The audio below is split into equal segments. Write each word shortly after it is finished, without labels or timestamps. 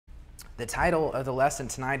The title of the lesson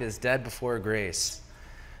tonight is Dead Before Grace.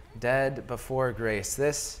 Dead Before Grace.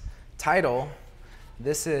 This title,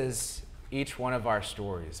 this is each one of our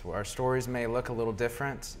stories. Our stories may look a little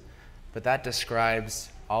different, but that describes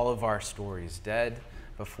all of our stories. Dead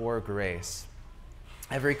before grace.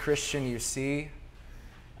 Every Christian you see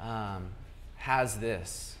has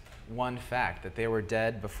this one fact, that they were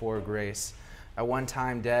dead before grace. At one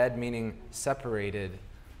time dead, meaning separated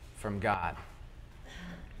from God.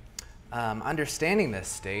 Understanding this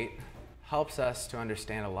state helps us to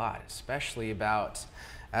understand a lot, especially about,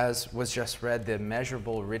 as was just read, the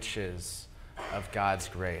immeasurable riches of God's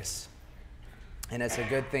grace. And it's a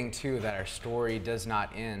good thing, too, that our story does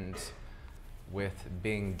not end with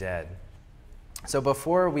being dead. So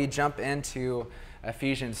before we jump into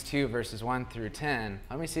Ephesians 2, verses 1 through 10,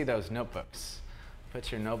 let me see those notebooks.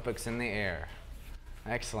 Put your notebooks in the air.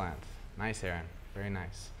 Excellent. Nice, Aaron. Very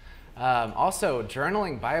nice. Also,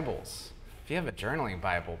 journaling Bibles. If you have a journaling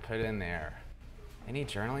Bible, put it in there. Any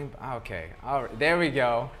journaling? Okay. All right. There we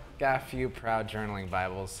go. Got a few proud journaling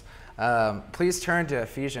Bibles. Please turn to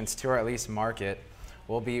Ephesians 2, or at least mark it.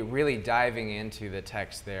 We'll be really diving into the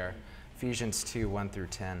text there. Ephesians 2, 1 through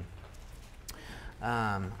 10.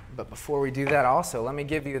 But before we do that also, let me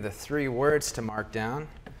give you the 3 words to mark down.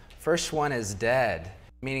 First one is dead,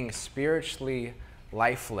 meaning spiritually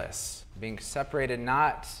lifeless, being separated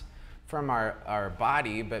not from our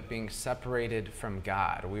body, but being separated from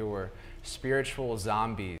God. We were spiritual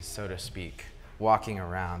zombies, so to speak, walking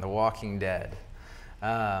around, the walking dead.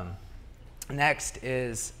 Next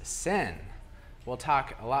is sin. We'll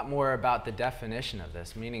talk a lot more about the definition of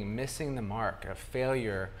this, meaning missing the mark, a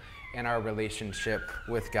failure in our relationship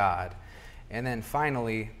with God. And then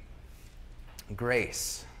finally,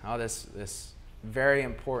 grace. Oh, this very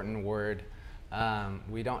important word.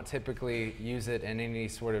 We don't typically use it in any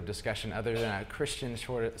sort of discussion other than a Christian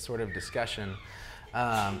sort of discussion.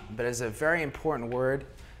 But it's a very important word.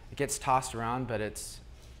 It gets tossed around, but it's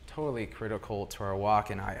totally critical to our walk.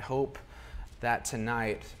 And I hope that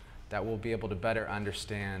tonight that we'll be able to better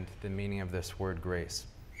understand the meaning of this word grace.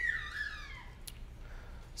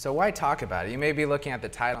 So why talk about it? You may be looking at the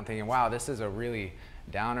title and thinking, wow, this is a really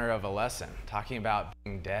downer of a lesson, talking about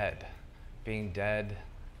being dead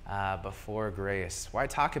before grace. Why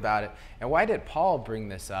talk about it? And why did Paul bring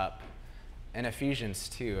this up in Ephesians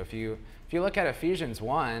 2? If you look at Ephesians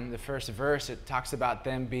 1, the first verse, it talks about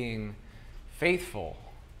them being faithful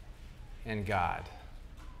in God.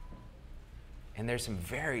 And there's some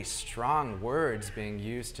very strong words being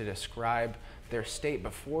used to describe their state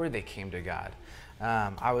before they came to God.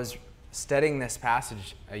 I was studying this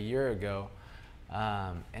passage a year ago,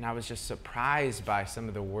 and I was just surprised by some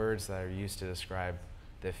of the words that are used to describe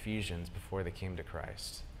the Ephesians before they came to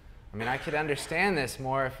Christ. I mean, I could understand this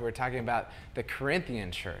more if we were talking about the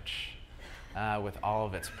Corinthian church with all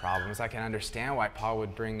of its problems. I can understand why Paul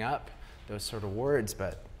would bring up those sort of words,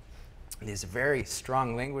 but it is very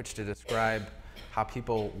strong language to describe how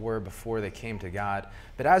people were before they came to God.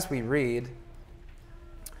 But as we read,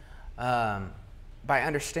 by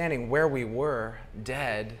understanding where we were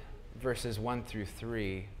dead, verses 1 through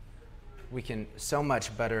 3, we can so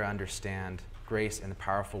much better understand grace and the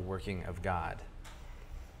powerful working of God.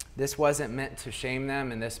 This wasn't meant to shame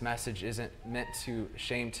them, and this message isn't meant to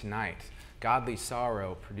shame tonight. Godly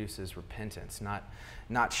sorrow produces repentance,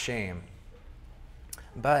 not shame.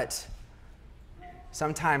 But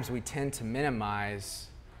sometimes we tend to minimize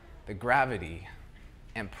the gravity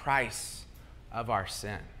and price of our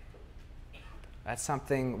sin. That's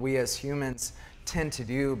something we as humans tend to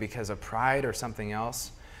do because of pride or something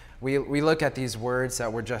else. We look at these words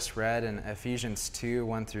that were just read in Ephesians 2,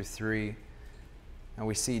 1 through 3, and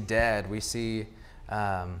we see dead. We see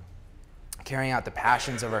carrying out the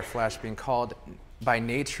passions of our flesh, being called by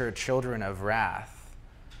nature children of wrath.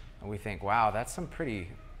 And we think, wow, that's some pretty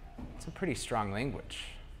strong language.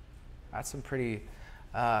 That's some pretty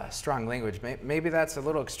strong language. Maybe that's a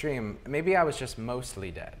little extreme. Maybe I was just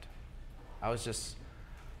mostly dead. I was just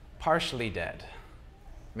partially dead.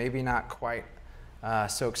 Maybe not quite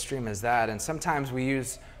so extreme as that. And sometimes we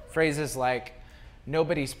use phrases like,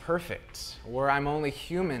 nobody's perfect, or I'm only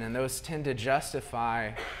human, and those tend to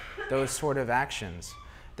justify those sort of actions.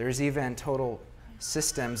 There's even total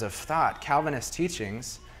systems of thought, Calvinist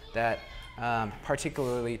teachings, that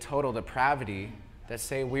particularly total depravity, that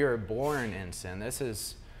say we were born in sin.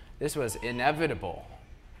 This was inevitable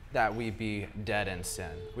that we be dead in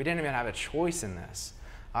sin. We didn't even have a choice in this.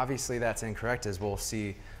 Obviously, that's incorrect, as we'll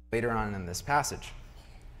see later on in this passage.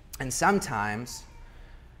 And sometimes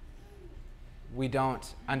we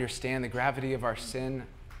don't understand the gravity of our sin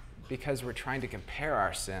because we're trying to compare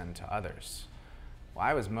our sin to others. Well,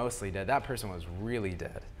 I was mostly dead. That person was really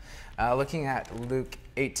dead. Looking at Luke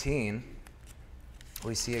 18,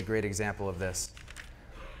 we see a great example of this.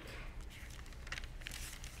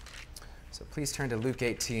 So please turn to Luke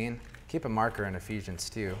 18. Keep a marker in Ephesians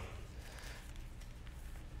 2.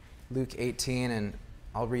 Luke 18, and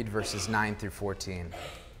I'll read verses 9 through 14.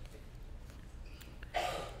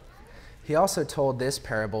 He also told this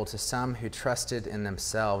parable to some who trusted in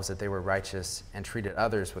themselves that they were righteous and treated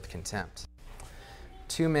others with contempt.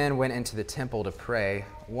 2 men went into the temple to pray,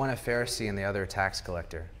 one a Pharisee and the other a tax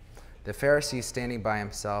collector. The Pharisee, standing by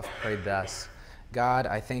himself, prayed thus, God,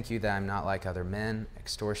 I thank you that I'm not like other men,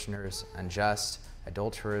 extortioners, unjust,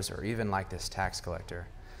 adulterers, or even like this tax collector.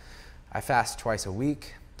 I fast twice a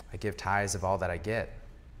week. I give tithes of all that I get.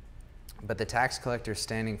 But the tax collector,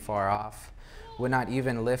 standing far off, would not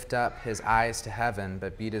even lift up his eyes to heaven,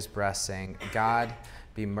 but beat his breast, saying, God,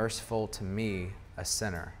 be merciful to me, a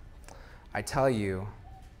sinner. I tell you,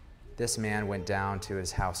 this man went down to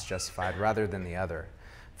his house justified rather than the other.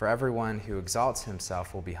 For everyone who exalts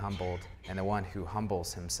himself will be humbled, and the one who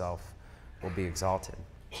humbles himself will be exalted.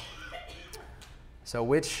 So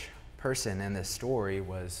which person in this story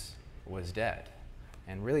was dead?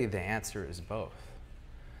 And really the answer is both.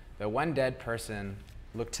 The one dead person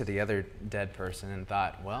looked to the other dead person and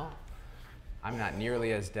thought, well, I'm not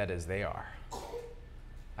nearly as dead as they are.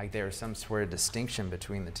 Like there was some sort of distinction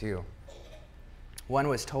between the two. One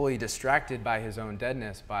was totally distracted by his own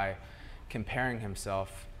deadness by comparing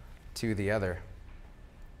himself to the other.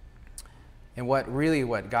 And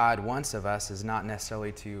what God wants of us is not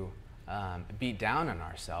necessarily to beat down on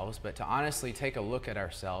ourselves, but to honestly take a look at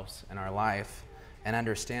ourselves and our life and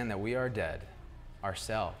understand that we are dead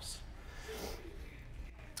ourselves.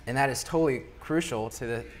 And that is totally crucial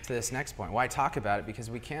to this next point. Why talk about it? Because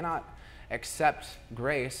we cannot accept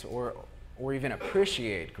grace or even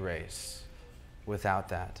appreciate grace without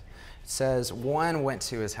that. It says, one went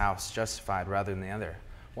to his house justified rather than the other.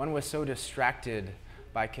 One was so distracted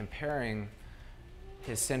by comparing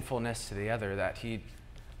his sinfulness to the other that he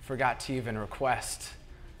forgot to even request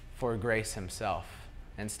for grace himself.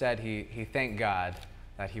 Instead, he thanked God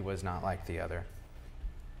that he was not like the other.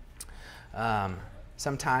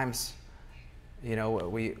 Sometimes,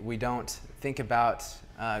 we don't think about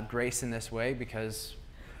grace in this way because,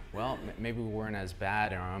 well, maybe we weren't as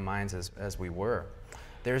bad in our own minds as we were.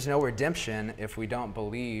 There's no redemption if we don't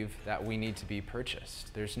believe that we need to be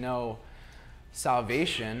purchased. There's no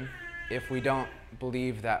salvation if we don't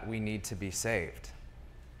believe that we need to be saved.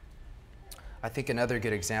 I think another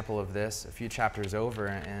good example of this, a few chapters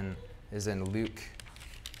over, is in Luke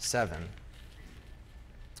 7,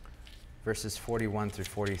 verses 41 through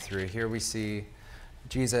 43. Here we see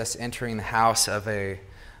Jesus entering the house of a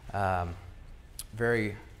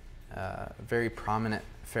very prominent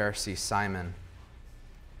Pharisee, Simon.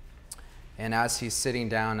 And as he's sitting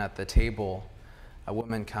down at the table, a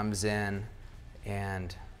woman comes in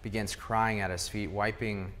and begins crying at his feet,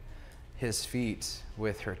 wiping his feet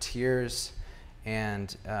with her tears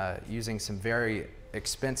and using some very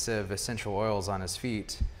expensive essential oils on his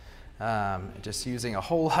feet, just using a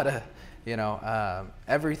whole lot of,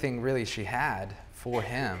 everything really she had for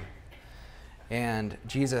him. And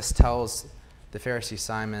Jesus tells the Pharisee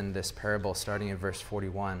Simon this parable starting in verse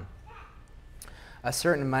 41. A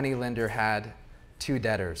certain moneylender had 2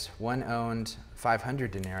 debtors. One owned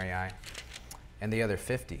 500 denarii and the other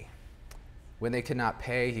 50. When they could not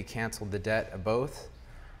pay, he canceled the debt of both.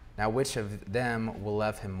 Now which of them will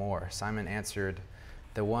love him more? Simon answered,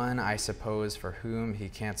 the one, I suppose, for whom he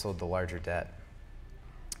canceled the larger debt.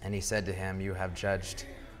 And he said to him, you have judged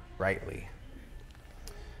rightly.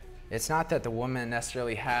 It's not that the woman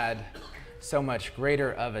necessarily had so much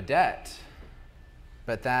greater of a debt,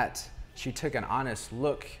 but that she took an honest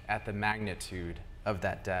look at the magnitude of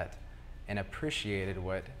that debt and appreciated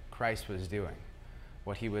what Christ was doing,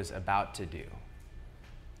 what he was about to do.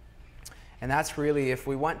 And that's really, if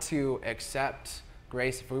we want to accept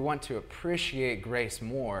grace, if we want to appreciate grace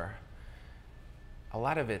more, a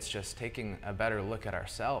lot of it's just taking a better look at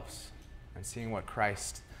ourselves and seeing what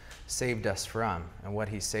Christ saved us from and what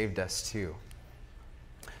he saved us to.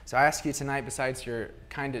 So I ask you tonight, besides your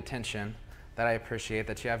kind attention that I appreciate,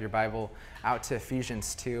 that you have your Bible out to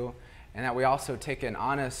Ephesians 2, and that we also take an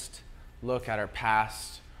honest look at our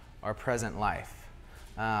past, our present life.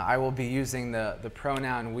 I will be using the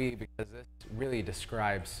pronoun we because this really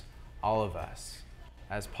describes all of us,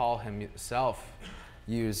 as Paul himself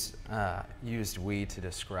used we to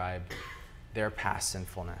describe their past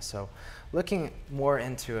sinfulness. So looking more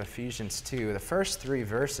into Ephesians 2, the first 3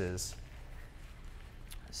 verses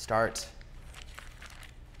start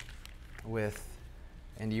with,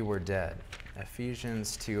 and you were dead.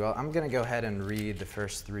 Ephesians 2. I'm going to go ahead and read the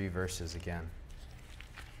first 3 verses again.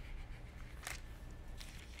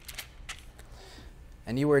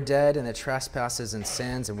 And you were dead in the trespasses and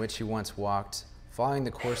sins in which you once walked, following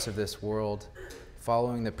the course of this world,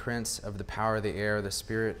 following the prince of the power of the air, the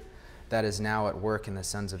spirit that is now at work in the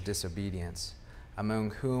sons of disobedience,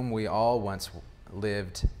 among whom we all once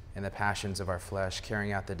lived in the passions of our flesh,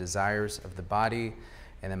 carrying out the desires of the body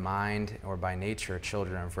and the mind, or by nature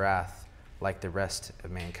children of wrath, like the rest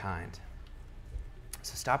of mankind.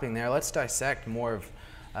 So stopping there, let's dissect more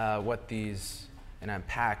of what these, and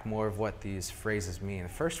unpack more of what these phrases mean. The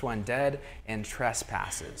first one, dead in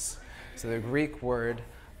trespasses. So the Greek word,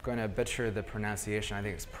 I'm going to butcher the pronunciation, I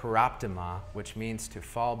think it's paroptoma, which means to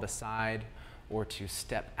fall beside or to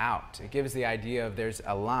step out. It gives the idea of there's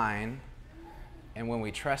a line, and when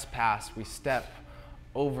we trespass, we step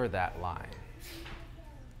over that line.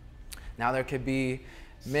 Now there could be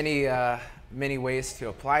many ways to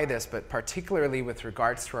apply this, but particularly with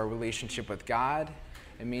regards to our relationship with God,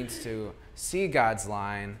 it means to see God's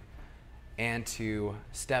line and to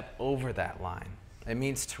step over that line. It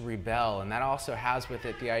means to rebel, and that also has with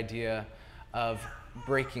it the idea of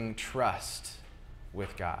breaking trust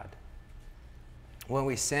with God. When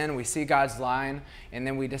we sin, we see God's line, and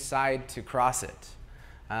then we decide to cross it.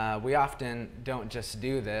 We often don't just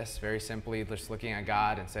do this, very simply just looking at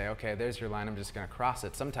God and say, okay, there's your line, I'm just going to cross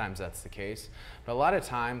it. Sometimes that's the case. But a lot of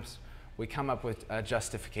times we come up with a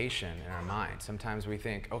justification in our mind. Sometimes we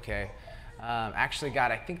think, okay, actually,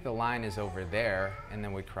 God, I think the line is over there, and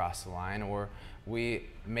then we cross the line. Or we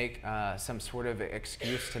make some sort of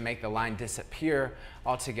excuse to make the line disappear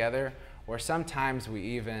altogether. Or sometimes we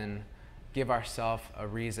even give ourselves a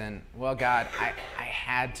reason, well, God, I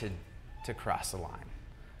had to cross the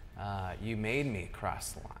line. You made me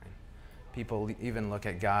cross the line. People even look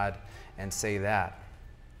at God and say that.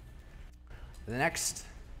 The next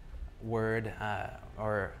word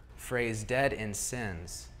or phrase, dead in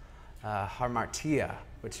sins, hamartia,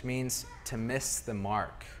 which means to miss the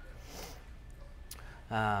mark.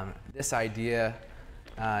 This idea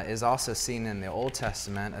is also seen in the Old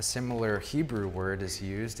Testament. A similar Hebrew word is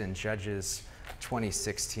used in Judges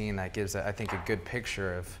 20:16 that gives, I think, a good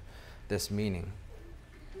picture of this meaning.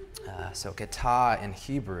 So kata in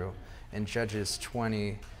Hebrew in Judges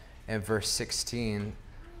 20 and verse 16,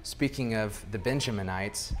 speaking of the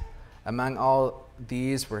Benjaminites, among all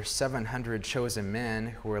these were 700 chosen men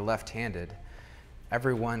who were left-handed.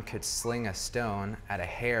 Everyone could sling a stone at a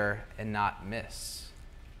hair and not miss.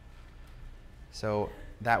 So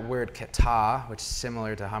that word kata, which is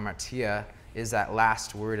similar to hamartia, is that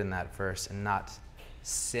last word in that verse, and not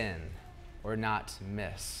sin or not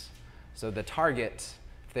miss. So the target,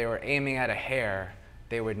 if they were aiming at a hair,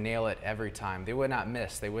 they would nail it every time. They would not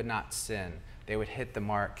miss. They would not sin. They would hit the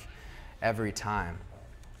mark every time.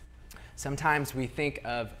 Sometimes we think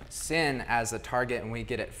of sin as a target and we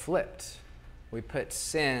get it flipped. We put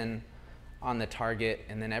sin on the target,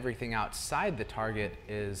 and then everything outside the target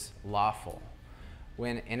is lawful.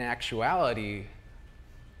 When in actuality,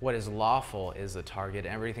 what is lawful is the target.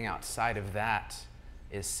 Everything outside of that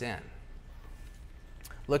is sin.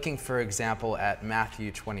 Looking, for example, at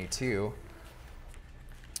Matthew 22.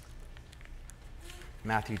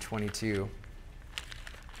 Matthew 22,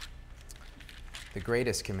 the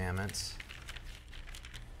greatest commandments.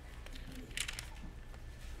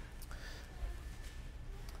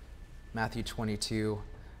 Matthew 22,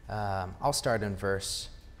 I'll start in verse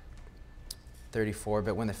 34.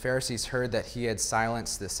 But when the Pharisees heard that he had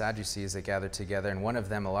silenced the Sadducees that gathered together, and one of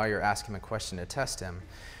them, a lawyer, asked him a question to test him,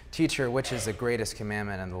 "Teacher, which is the greatest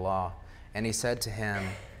commandment in the law?" And he said to him,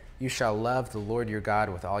 "You shall love the Lord your God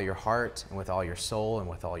with all your heart, and with all your soul, and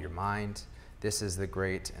with all your mind. This is the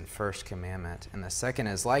great and first commandment. And the second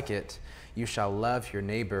is like it, you shall love your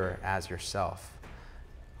neighbor as yourself.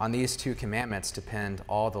 On these 2 commandments depend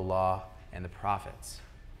all the law and the prophets."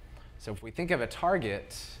 So if we think of a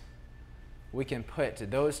target, we can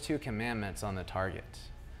put those 2 commandments on the target.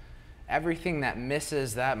 Everything that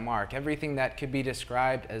misses that mark, everything that could be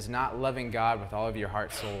described as not loving God with all of your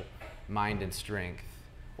heart, soul, mind, and strength,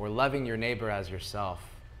 or loving your neighbor as yourself,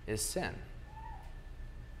 is sin.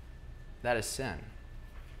 That is sin.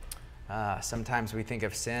 Sometimes we think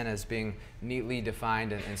of sin as being neatly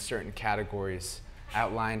defined in certain categories,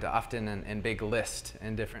 outlined often in big lists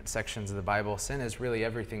in different sections of the Bible. Sin is really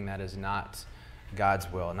everything that is not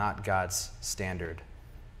God's will, not God's standard.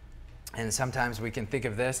 And sometimes we can think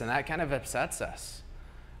of this, and that kind of upsets us.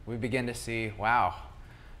 We begin to see, wow,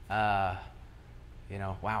 I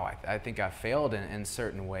think I failed in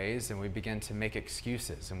certain ways, and we begin to make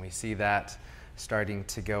excuses, and we see that starting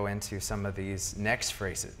to go into some of these next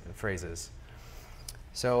phrases.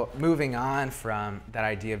 So moving on from that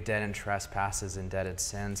idea of dead in trespasses and dead in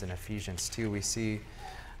sins in Ephesians 2, we see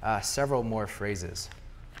several more phrases.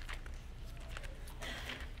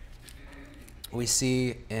 We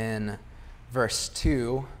see in verse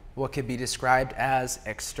 2 what could be described as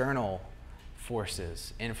external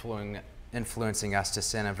forces influencing us to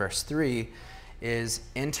sin. In verse 3 is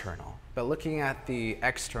internal. But looking at the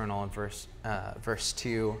external in verse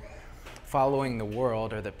 2, following the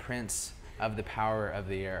world or the prince of the power of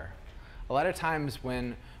the air. A lot of times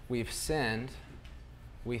when we've sinned,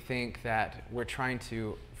 we think that we're trying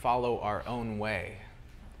to follow our own way,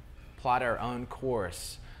 plot our own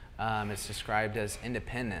course. It's described as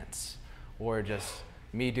independence or just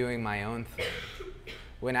me doing my own thing.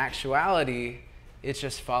 When in actuality, it's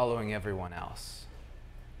just following everyone else.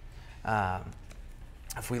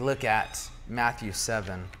 If we look at Matthew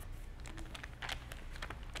 7,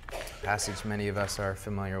 a passage many of us are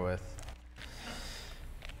familiar with,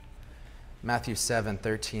 Matthew 7,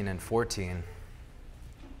 13 and 14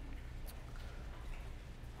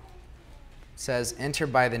 says, "Enter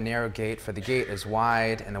by the narrow gate, for the gate is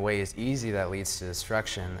wide and the way is easy that leads to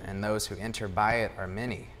destruction, and those who enter by it are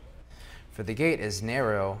many. For the gate is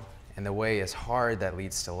narrow and the way is hard that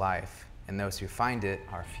leads to life, and those who find it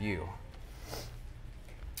are few."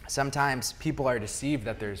 Sometimes people are deceived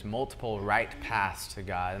that there's multiple right paths to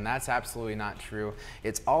God, and that's absolutely not true.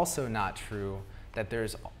 It's also not true that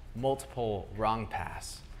there's multiple wrong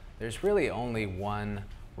paths. There's really only one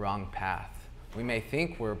wrong path. We may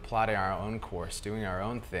think we're plotting our own course, doing our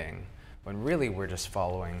own thing, when really we're just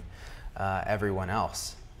following everyone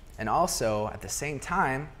else. And also, at the same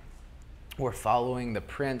time, we're following the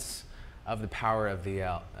prince of the power of the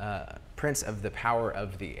air.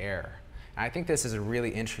 And I think this is a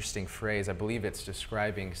really interesting phrase. I believe it's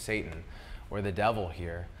describing Satan or the devil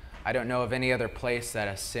here. I don't know of any other place that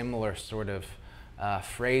a similar sort of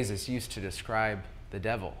phrase is used to describe the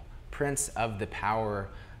devil. Prince of the power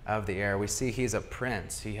of the air. We see he's a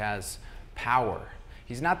prince. He has power.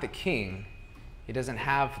 He's not the king. He doesn't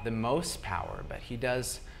have the most power, but he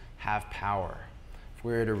does have power. If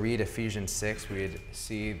we were to read Ephesians 6, we'd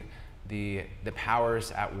see the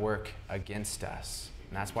powers at work against us.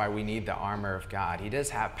 And that's why we need the armor of God. He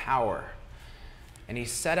does have power. And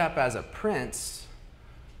he's set up as a prince,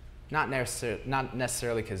 not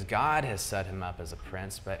necessarily because God has set him up as a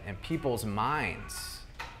prince, but in people's minds,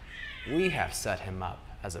 we have set him up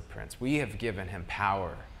as a prince. We have given him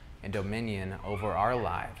power and dominion over our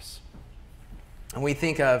lives. And we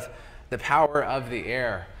think of the power of the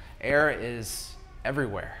air. Air is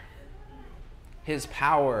everywhere. His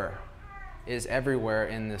power is everywhere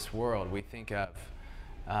in this world. We think of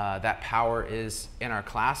that power is in our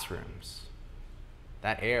classrooms.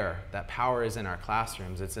 That air, that power is in our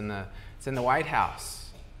classrooms. It's in the White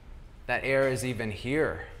House. That air is even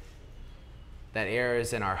here. That air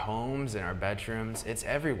is in our homes, in our bedrooms. It's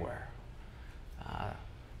everywhere.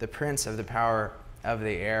 The prince of the power of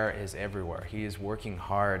the air is everywhere. He is working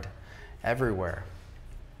hard everywhere.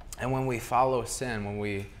 And when we follow sin, when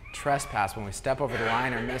we trespass, when we step over the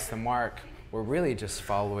line or miss the mark, we're really just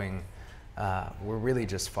following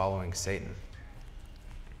Satan.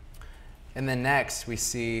 And then next, we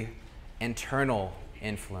see internal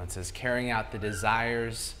influences, carrying out the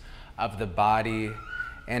desires of the body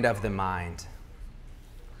and of the mind.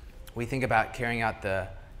 We think about carrying out the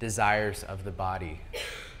desires of the body.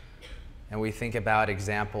 And we think about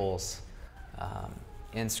examples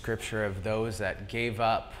in Scripture of those that gave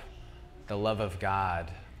up the love of God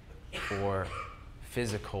for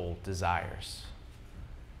physical desires.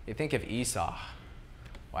 You think of Esau.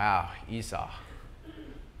 Wow, Esau.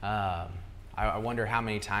 I wonder how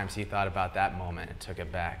many times he thought about that moment and took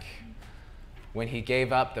it back. When he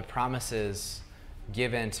gave up the promises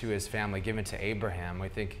given to his family, given to Abraham, we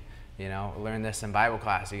think, we learned this in Bible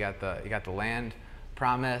class. You got the land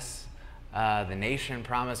promise, the nation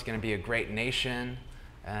promise, going to be a great nation,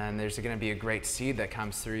 and there's going to be a great seed that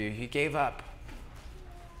comes through you. He gave up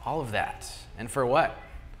all of that. And for what?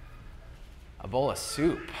 A bowl of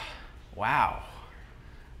soup. Wow.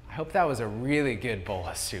 I hope that was a really good bowl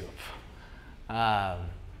of soup.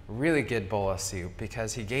 Really good bowl of soup,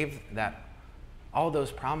 because he gave all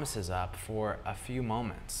those promises up for a few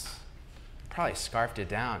moments. Probably scarfed it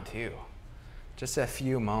down too. Just a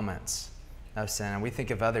few moments of sin. And we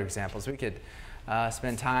think of other examples. We could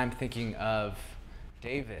spend time thinking of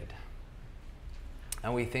David.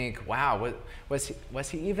 And we think, wow, was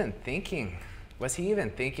he even thinking? Was he even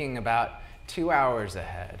thinking about 2 hours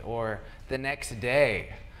ahead, or the next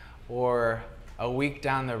day, or a week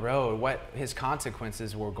down the road, what his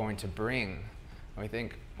consequences were going to bring? And we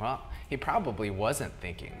think, well, he probably wasn't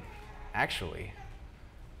thinking, actually.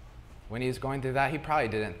 When he was going through that, he probably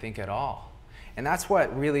didn't think at all. And that's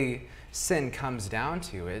what really sin comes down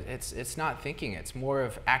to. It's not thinking. It's more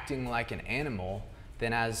of acting like an animal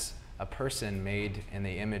than as a person made in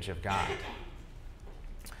the image of God.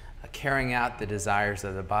 Carrying out the desires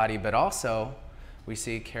of the body, but also we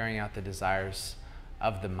see carrying out the desires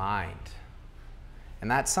of the mind.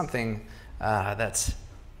 And that's something that's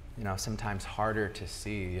sometimes harder to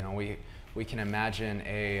see. We can imagine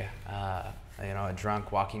a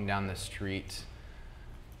drunk walking down the street,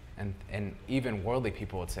 and even worldly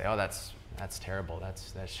people would say, "Oh, that's terrible.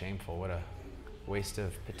 That's shameful. What a waste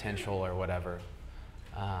of potential," or whatever.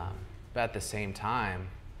 But at the same time,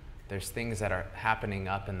 there's things that are happening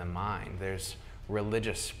up in the mind. There's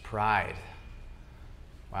religious pride.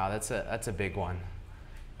 Wow, that's a big one.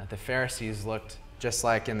 The Pharisees looked just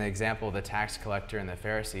like in the example of the tax collector and the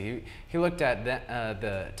Pharisee. He looked at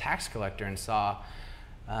the tax collector and saw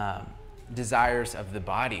desires of the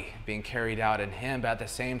body being carried out in him, but at the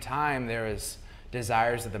same time, there was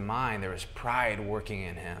desires of the mind. There was pride working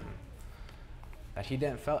in him that he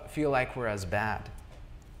didn't feel like were as bad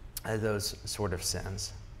as those sort of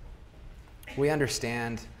sins. We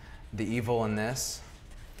understand the evil in this,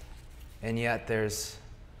 and yet there's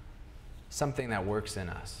something that works in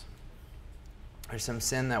us. There's some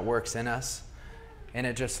sin that works in us, and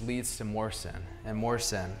it just leads to more sin and more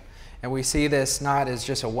sin. And we see this not as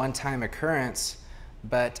just a one-time occurrence,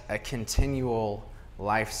 but a continual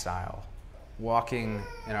lifestyle, walking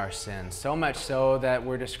in our sins. So much so that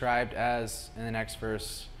we're described as, in the next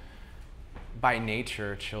verse, by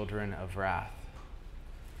nature, children of wrath.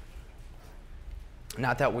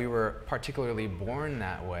 Not that we were particularly born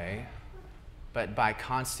that way, but by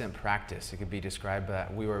constant practice, it could be described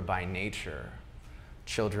that we were by nature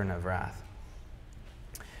children of wrath.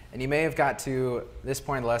 And you may have got to this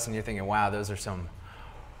point of the lesson, you're thinking, wow, those are some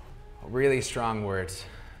really strong words,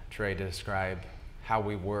 Trey, to describe how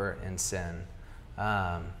we were in sin.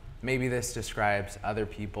 Maybe this describes other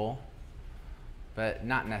people, but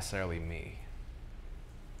not necessarily me.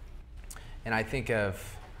 And I think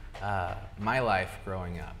of my life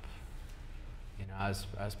growing up.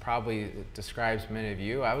 As probably it describes many of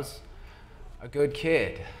you, I was a good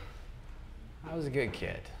kid. I was a good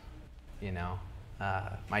kid,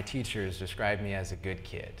 My teachers described me as a good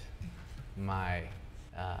kid. My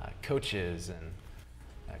coaches and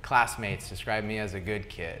classmates described me as a good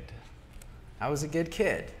kid. I was a good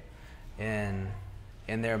kid in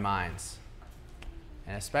their minds.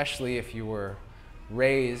 And especially if you were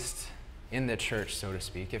raised in the church, so to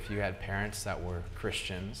speak, if you had parents that were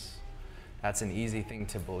Christians, that's an easy thing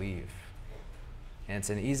to believe. And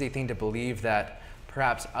it's an easy thing to believe that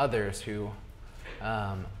perhaps others who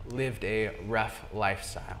lived a rough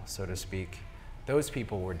lifestyle, so to speak, those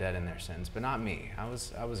people were dead in their sins, but not me. I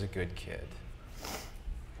was a good kid.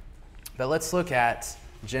 But let's look at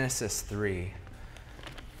Genesis 3.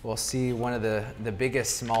 We'll see one of the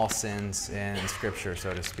biggest small sins in Scripture,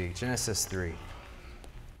 so to speak. Genesis 3.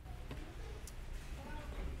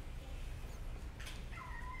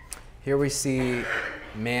 Here we see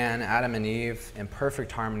man, Adam and Eve, in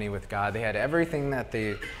perfect harmony with God. They had everything that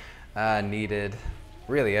they needed,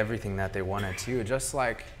 really everything that they wanted to, just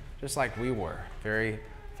like we were, very,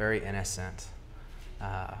 very innocent.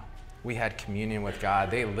 We had communion with God.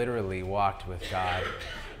 They literally walked with God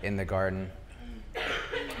in the garden.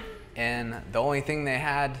 And the only thing they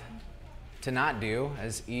had to not do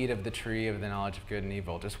is eat of the tree of the knowledge of good and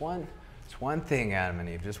evil. Just one thing, Adam and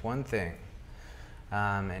Eve, just one thing.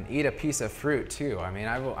 And eat a piece of fruit too.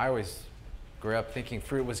 I always grew up thinking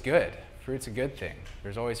fruit was good. Fruit's a good thing.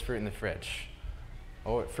 There's always fruit in the fridge.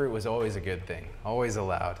 Oh, fruit was always a good thing, always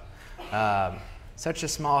allowed. Such a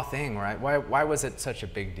small thing, right? Why was it such a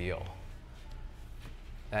big deal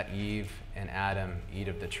that Eve and Adam eat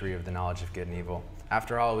of the tree of the knowledge of good and evil?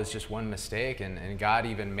 After all, it was just one mistake, and God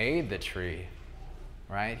even made the tree,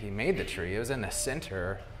 right? He made the tree. It was in the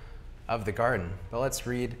center of the garden. But let's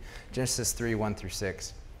read Genesis 3, 1 through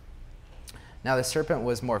 6. Now the serpent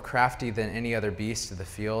was more crafty than any other beast of the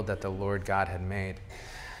field that the Lord God had made.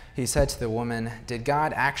 He said to the woman, "Did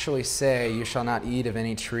God actually say, 'You shall not eat of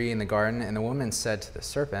any tree in the garden'?" And the woman said to the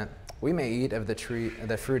serpent, "We may eat of the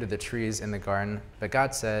fruit of the trees in the garden, but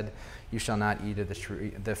God said, 'You shall not eat of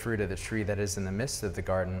the fruit of the tree that is in the midst of the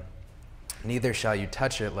garden, neither shall you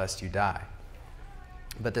touch it, lest you die.'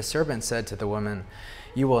 But the serpent said to the woman,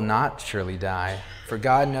 'You will not surely die, for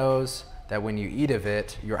God knows that when you eat of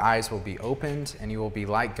it, your eyes will be opened, and you will be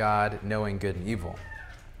like God, knowing good and evil.'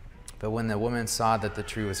 But when the woman saw that the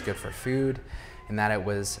tree was good for food, and that it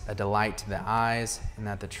was a delight to the eyes, and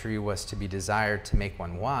that the tree was to be desired to make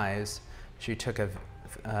one wise, she took of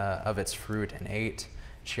its fruit and ate.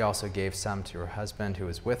 She also gave some to her husband who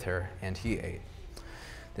was with her, and he ate.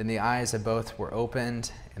 Then the eyes of both were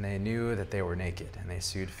opened, and they knew that they were naked, and they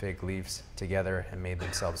sewed fig leaves together and made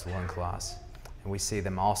themselves loincloths. And we see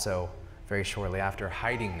them also very shortly after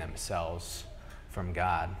hiding themselves from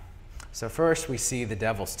God. So first we see the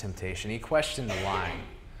devil's temptation. He questioned the line.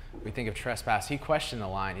 We think of trespass. He questioned the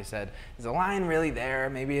line. He said, is the line really there?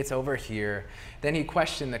 Maybe it's over here. Then he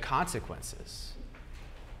questioned the consequences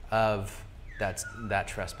of that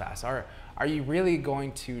trespass. Are you really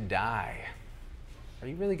going to die? Are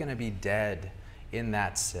you really going to be dead in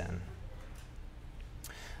that sin?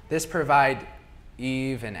 This provided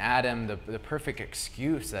Eve and Adam the perfect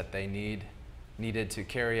excuse that they needed to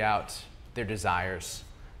carry out their desires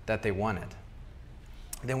that they wanted.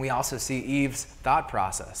 Then we also see Eve's thought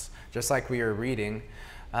process. Just like we were reading,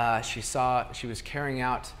 she was carrying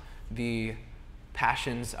out the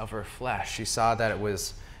passions of her flesh. She saw that it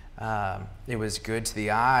was good to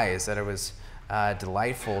the eyes, that it was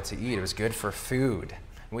delightful to eat. It was good for food.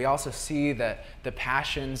 And we also see that the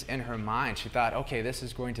passions in her mind. She thought, okay, this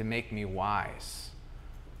is going to make me wise.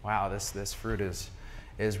 Wow, this fruit is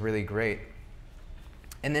really great.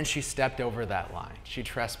 And then she stepped over that line. She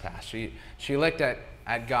trespassed. She looked at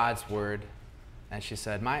God's word, and she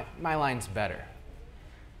said, my line's better.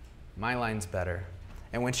 My line's better.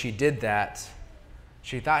 And when she did that,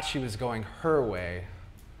 she thought she was going her way,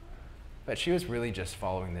 but she was really just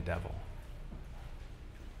following the devil.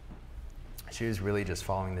 She was really just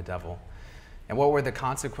following the devil. And what were the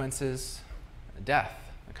consequences? Death.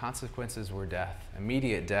 The consequences were death,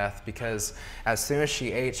 immediate death, because as soon as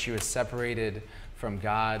she ate, she was separated from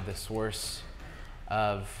God, the source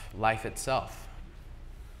of life itself.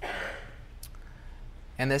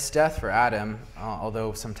 And this death for Adam,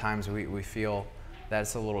 although sometimes we feel that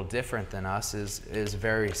it's a little different than us, is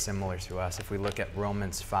very similar to us. If we look at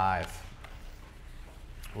Romans 5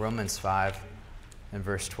 and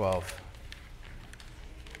verse 12.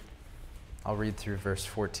 I'll read through verse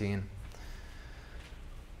 14.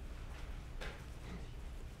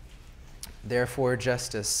 Therefore,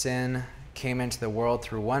 just as sin came into the world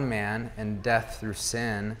through one man, and death through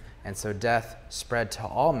sin, and so death spread to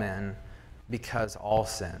all men because all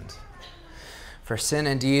sinned. For sin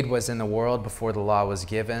indeed was in the world before the law was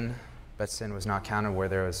given, but sin was not counted where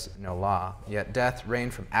there was no law. Yet death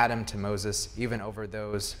reigned from Adam to Moses, even over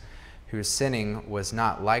those whose sinning was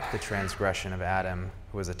not like the transgression of Adam,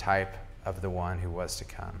 who was a type of the one who was to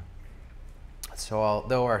come. So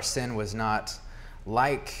although our sin was not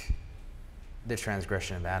like the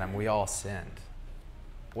transgression of Adam, we all sinned.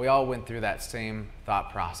 We all went through that same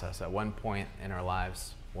thought process at one point in our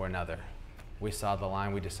lives or another. We saw the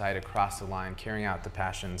line, we decided to cross the line, carrying out the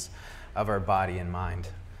passions of our body and mind,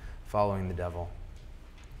 following the devil.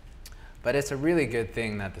 But it's a really good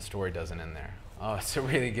thing that the story doesn't end there. Oh, it's a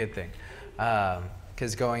really good thing.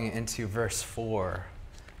 Because going into verse 4,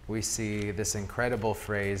 we see this incredible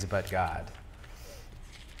phrase, but God.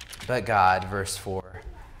 But God, verse 4.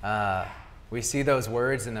 We see those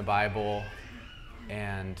words in the Bible,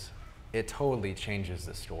 and it totally changes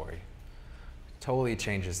the story. Totally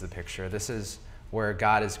changes the picture. This is where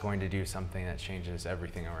God is going to do something that changes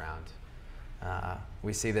everything around.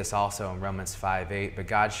 We see this also in Romans 5:8. But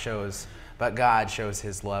God shows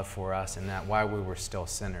his love for us, in that while we were still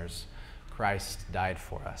sinners, Christ died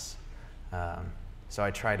for us. So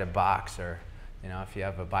I try to box, or if you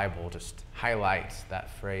have a Bible, just highlight that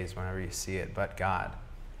phrase whenever you see it, but God.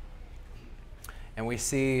 And we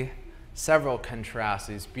see several contrasts,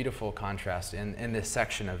 these beautiful contrasts in this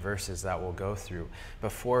section of verses that we'll go through,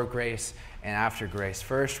 before grace and after grace.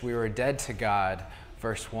 First, we were dead to God,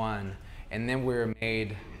 verse 1, and then we were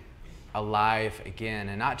made alive again.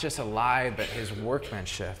 And not just alive, but his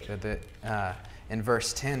workmanship. In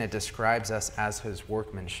verse 10, it describes us as his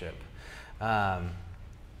workmanship.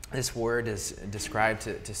 This word is described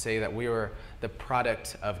to say that we were the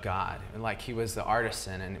product of God, and like he was the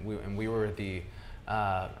artisan, and we were the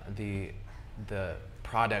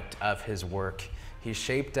product of his work. He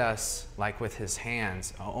shaped us like with his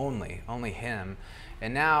hands, only him.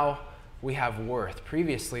 And now we have worth.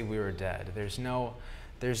 Previously we were dead. There's no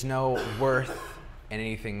worth in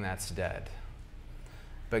anything that's dead.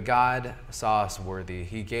 But God saw us worthy.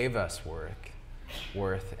 He gave us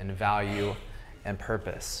worth and value and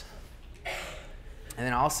purpose. And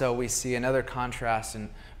then also we see another contrast in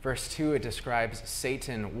verse 2. It describes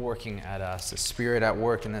Satan working at us, the spirit at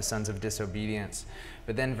work in the sons of disobedience.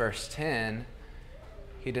 But then verse 10,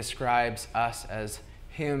 he describes us as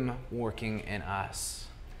him working in us.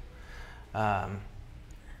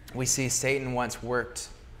 We see Satan once worked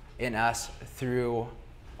in us through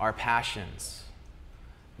our passions.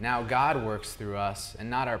 Now God works through us, and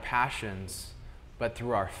not our passions, but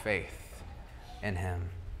through our faith in him.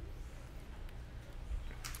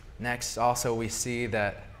 Next, also, we see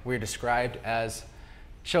that we're described as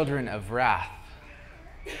children of wrath.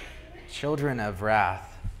 Children of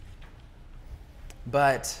wrath.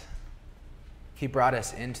 But he brought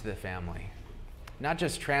us into the family. Not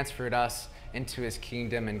just transferred us into his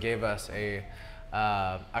kingdom and gave us a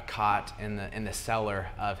cot in the cellar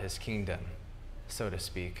of his kingdom, so to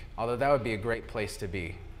speak. Although that would be a great place to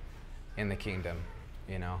be in the kingdom,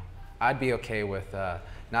 you know. I'd be okay with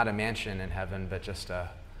not a mansion in heaven, but just a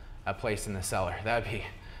place in the cellar.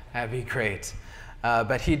 That'd be great.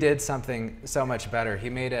 But he did something so much better. He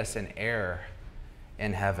made us an heir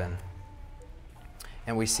in heaven.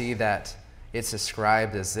 And we see that it's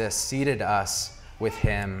described as this: seated us with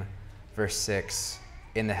him, verse 6,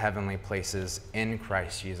 in the heavenly places in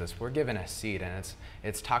Christ Jesus. We're given a seat, and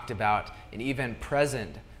it's talked about in even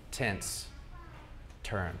present tense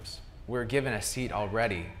terms. We're given a seat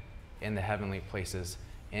already in the heavenly places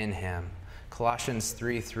in him. Colossians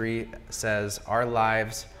 3:3 says, our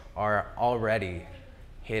lives are already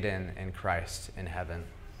hidden in Christ in heaven.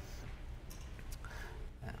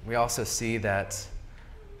 We also see that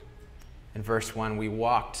in verse 1, we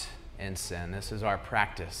walked in sin. This is our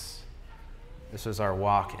practice. This was our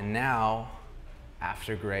walk. And now,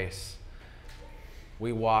 after grace,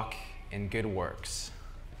 we walk in good works.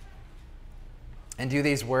 And do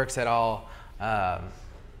these works at all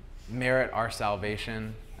merit our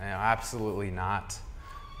salvation? Absolutely not.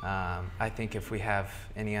 I think if we have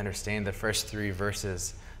any understanding the first 3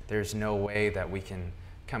 verses, there's no way that we can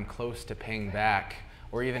come close to paying back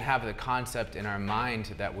or even have the concept in our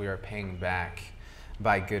mind that we are paying back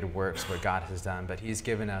by good works what God has done. But he's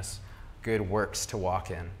given us good works to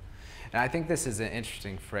walk in. And I think this is an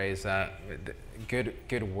interesting phrase,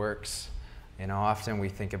 good works. You know, often we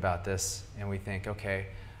think about this and we think, okay,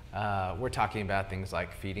 we're talking about things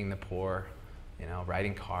like feeding the poor, you know,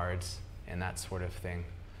 writing cards and that sort of thing.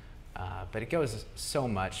 But it goes so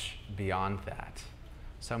much beyond that,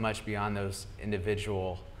 so much beyond those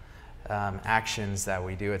individual actions that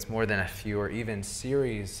we do. It's more than a few or even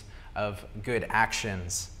series of good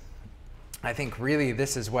actions. I think really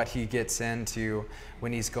this is what he gets into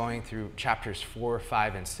when he's going through chapters 4,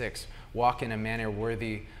 5, and 6. Walk in a manner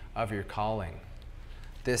worthy of your calling.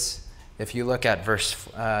 This, if you look at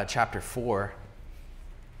chapter 4,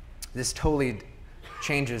 this totally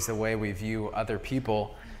changes the way we view other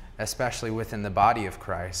people, especially within the body of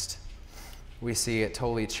Christ. We see it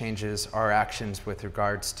totally changes our actions with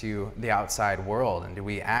regards to the outside world. And do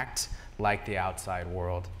we act like the outside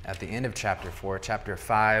world? At the end of chapter 4, chapter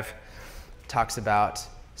 5 talks about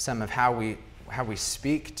some of how we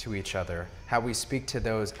speak to each other, how we speak to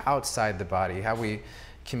those outside the body, how we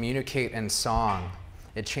communicate in song.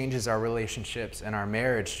 It changes our relationships in our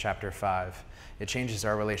marriage, chapter 5. It changes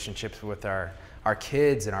our relationships with our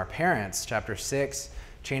kids and our parents. Chapter 6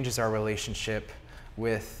 changes our relationship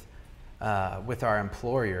with our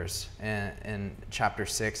employers in chapter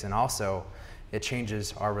 6, and also it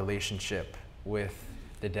changes our relationship with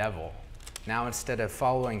the devil. Now, instead of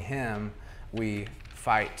following him, we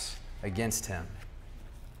fight against him.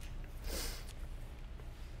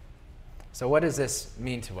 So what does this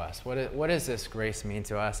mean to us? What does this grace mean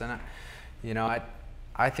to us? And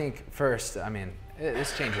I think first,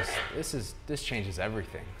 this changes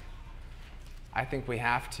everything. I think we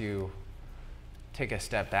have to take a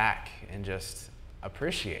step back and just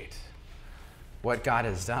appreciate what God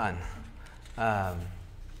has done.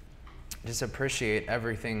 Just appreciate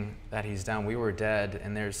everything that he's done. We were dead,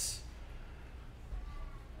 and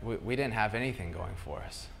we didn't have anything going for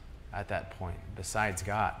us at that point besides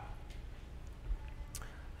God.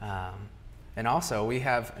 And also, we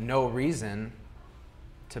have no reason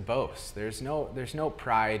to boast. There's no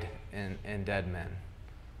pride in dead men.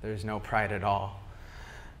 There's no pride at all.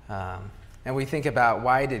 And we think about,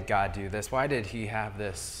 why did God do this? Why did he have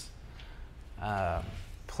this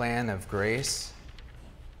plan of grace?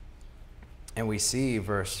 And we see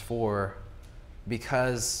verse 4,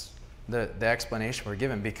 because the explanation we're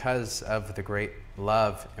given, because of the great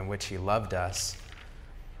love in which he loved us.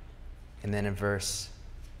 And then in verse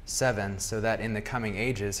 7, so that in the coming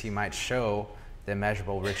ages he might show the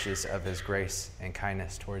immeasurable riches of his grace and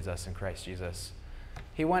kindness towards us in Christ Jesus.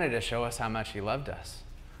 He wanted to show us how much he loved us.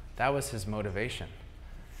 That was his motivation.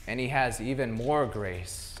 And he has even more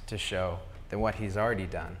grace to show than what he's already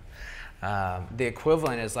done. The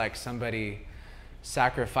equivalent is like somebody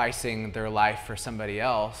sacrificing their life for somebody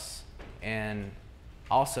else and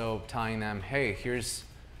also telling them, hey, here's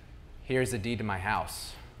the deed to my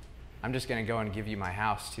house. I'm just going to go and give you my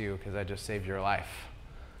house too, because I just saved your life.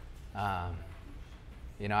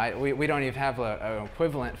 We don't even have an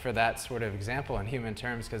equivalent for that sort of example in human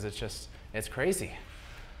terms because it's crazy.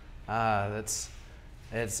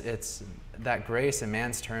 It's that grace in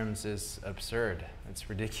man's terms is absurd. It's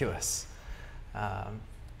ridiculous.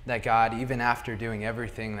 That God, even after doing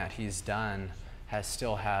everything that he's done,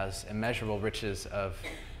 still has immeasurable riches of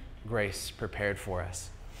grace prepared for us.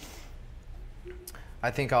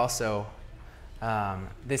 I think also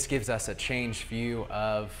this gives us a changed view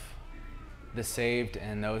of the saved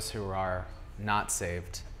and those who are not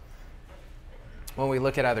saved. When we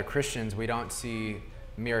look at other Christians, we don't see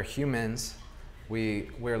mere humans.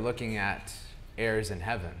 We're looking at heirs in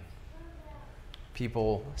heaven,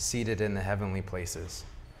 people seated in the heavenly places,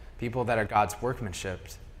 people that are God's workmanship.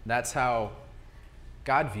 That's how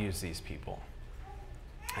God views these people.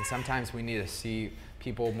 And sometimes we need to see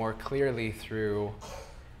people more clearly through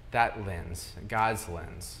that lens, God's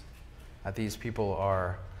lens, that these people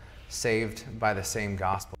are saved by the same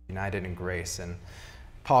gospel, united in grace. And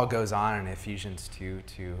Paul goes on in Ephesians 2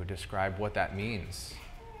 to describe what that means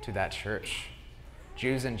to that church.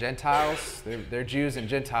 Jews and Gentiles, they're Jews and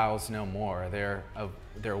Gentiles no more.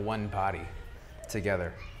 They're one body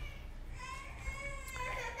together.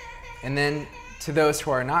 And then to those who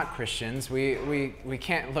are not Christians, we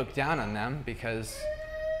can't look down on them because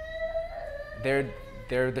they're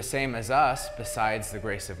the same as us besides the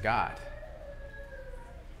grace of God.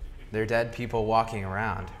 They're dead people walking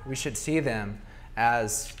around. We should see them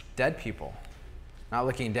as dead people, not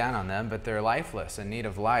looking down on them, but they're lifeless, in need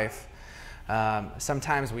of life.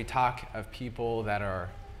 Sometimes we talk of people that are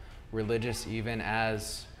religious even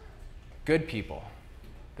as good people.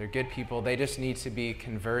 They're good people. They just need to be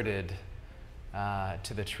converted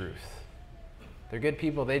to the truth. They're good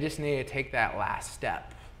people. They just need to take that last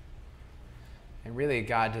step. And really,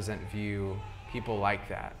 God doesn't view people like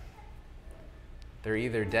that. They're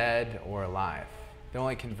either dead or alive. The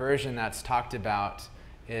only conversion that's talked about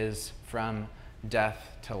is from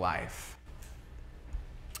death to life.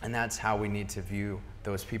 And that's how we need to view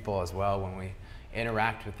those people as well when we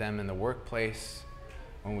interact with them in the workplace,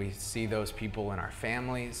 when we see those people in our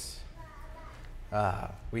families.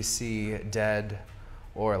 We see dead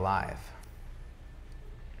or alive.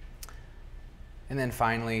 And then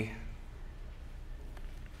finally,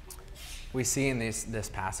 we see in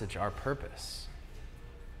this passage our purpose.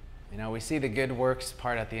 We see the good works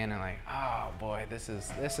part at the end and oh boy, this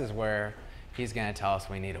is where he's going to tell us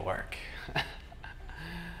we need to work.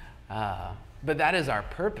 But that is our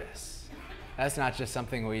purpose. That's not just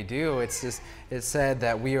something we do. It's said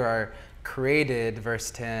that we are created, verse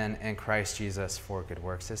 10, in Christ Jesus for good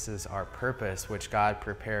works. This is our purpose, which God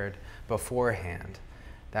prepared beforehand,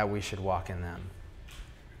 that we should walk in them.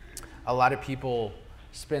 A lot of people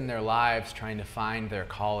spend their lives trying to find their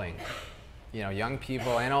calling. Young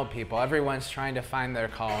people and old people, everyone's trying to find their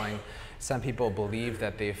calling. Some people believe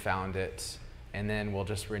that they've found it and then will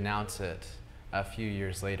just renounce it a few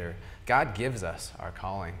years later. God gives us our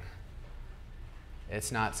calling.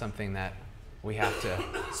 It's not something that we have to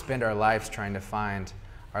spend our lives trying to find.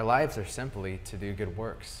 Our lives are simply to do good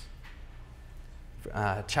works.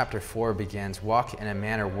 Chapter 4 begins, walk in a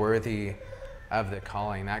manner worthy of the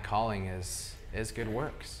calling. That calling is good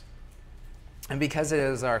works. And because it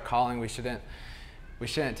is our calling, we shouldn't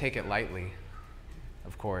take it lightly,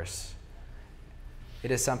 of course.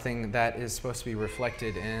 It is something that is supposed to be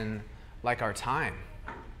reflected in, our time,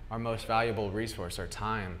 our most valuable resource, our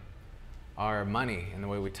time, our money, and the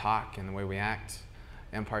way we talk and the way we act,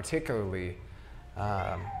 and particularly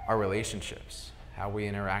our relationships, how we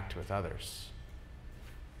interact with others,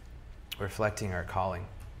 reflecting our calling.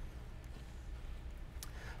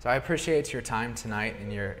 So I appreciate your time tonight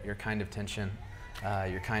and your kind attention.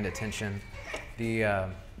 The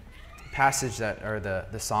passage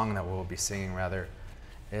the song that we'll be singing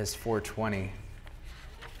is 420.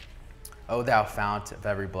 O thou fount of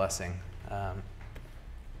every blessing.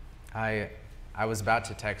 I was about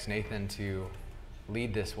to text Nathan to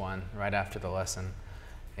lead this one right after the lesson,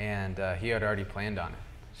 and he had already planned on it,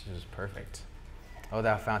 which is perfect. O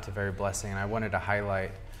thou fount of every blessing. And I wanted to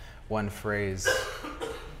highlight one phrase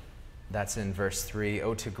that's in verse 3.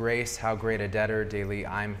 O to grace, how great a debtor daily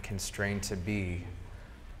I'm constrained to be.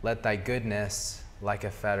 Let thy goodness, like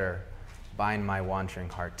a fetter, bind my wandering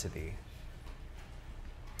heart to thee.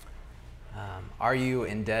 Are you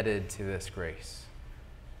indebted to this grace?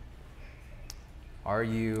 Are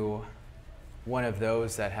you one of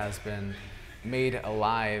those that has been made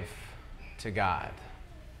alive to God?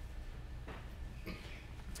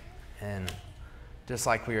 And just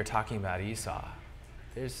like we were talking about Esau,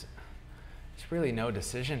 there's really no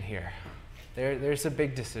decision here. There's a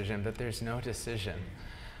big decision, but there's no decision.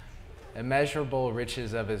 immeasurable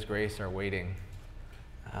riches of his grace are waiting.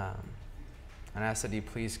 And I ask that you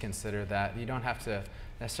please consider that. You don't have to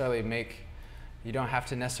necessarily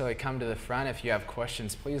come to the front. If you have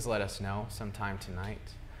questions, please let us know sometime tonight.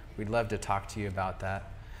 We'd love to talk to you about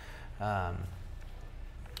that.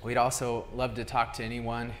 We'd also love to talk to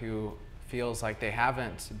anyone who feels like they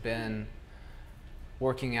haven't been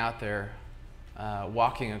working out their,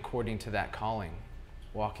 walking according to that calling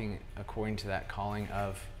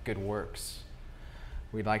of good works.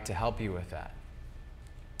 We'd like to help you with that.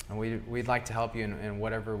 And we'd like to help you in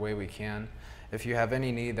whatever way we can. If you have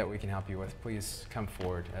any need that we can help you with, please come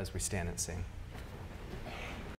forward as we stand and sing.